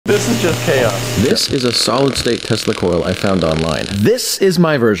This is just chaos. This is a solid-state Tesla coil I found online. This is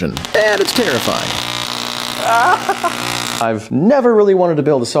my version, and it's terrifying. I've never really wanted to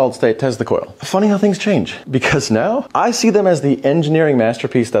build a solid-state Tesla coil. Funny how things change, because now I see them as the engineering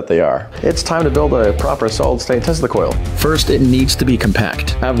masterpiece that they are. It's time to build a proper solid-state Tesla coil. First, it needs to be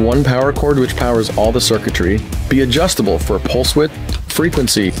compact. Have one power cord which powers all the circuitry, be adjustable for pulse width,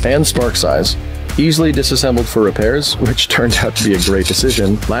 frequency, and spark size, easily disassembled for repairs, which turned out to be a great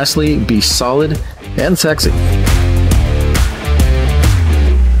decision. Lastly, be solid and sexy.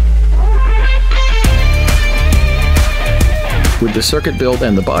 With the circuit built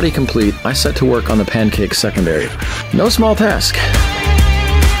and the body complete, I set to work on the pancake secondary. No small task.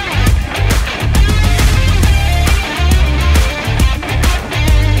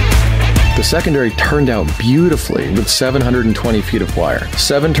 The secondary turned out beautifully with 720 feet of wire.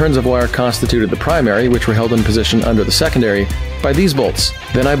 7 turns of wire constituted the primary, which were held in position under the secondary by these bolts.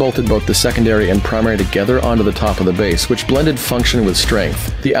 Then I bolted both the secondary and primary together onto the top of the base, which blended function with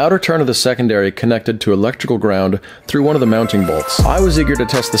strength. The outer turn of the secondary connected to electrical ground through one of the mounting bolts. I was eager to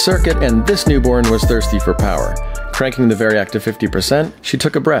test the circuit, and this newborn was thirsty for power. Cranking the variac to 50%, she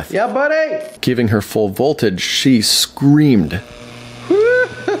took a breath. Yeah, buddy! Giving her full voltage, she screamed.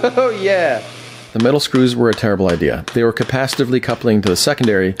 Oh yeah! The metal screws were a terrible idea. They were capacitively coupling to the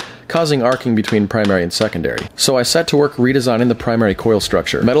secondary, causing arcing between primary and secondary. So I set to work redesigning the primary coil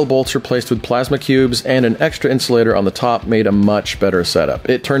structure. Metal bolts replaced with plasma cubes and an extra insulator on the top made a much better setup.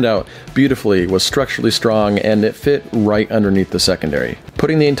 It turned out beautifully, was structurally strong, and it fit right underneath the secondary.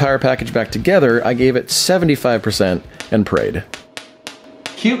 Putting the entire package back together, I gave it 75% and prayed.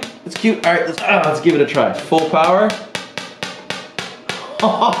 Cute. It's cute. All right, let's give it a try. Full power.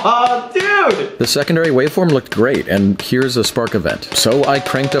 Oh, dude! The secondary waveform looked great, and here's a spark event. So I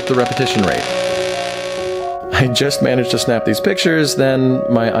cranked up the repetition rate. I just managed to snap these pictures, then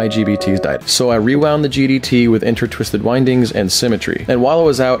my IGBTs died. So I rewound the GDT with intertwisted windings and symmetry. And while I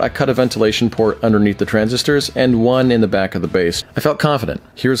was out, I cut a ventilation port underneath the transistors and one in the back of the base. I felt confident.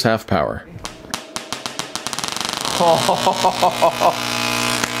 Here's half power.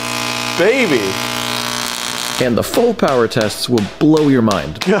 Baby! And the full power tests will blow your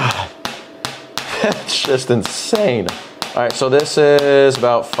mind. God, that's just insane. All right, so this is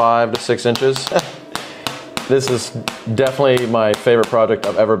about 5 to 6 inches. This is definitely my favorite project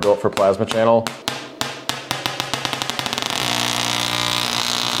I've ever built for Plasma Channel.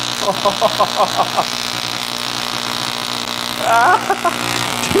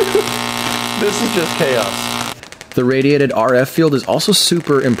 This is just chaos. The radiated RF field is also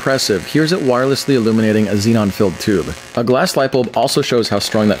super impressive. Here's it wirelessly illuminating a xenon-filled tube. A glass light bulb also shows how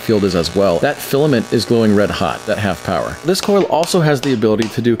strong that field is as well. That filament is glowing red hot at half power. This coil also has the ability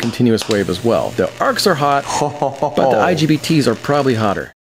to do continuous wave as well. The arcs are hot, but the IGBTs are probably hotter.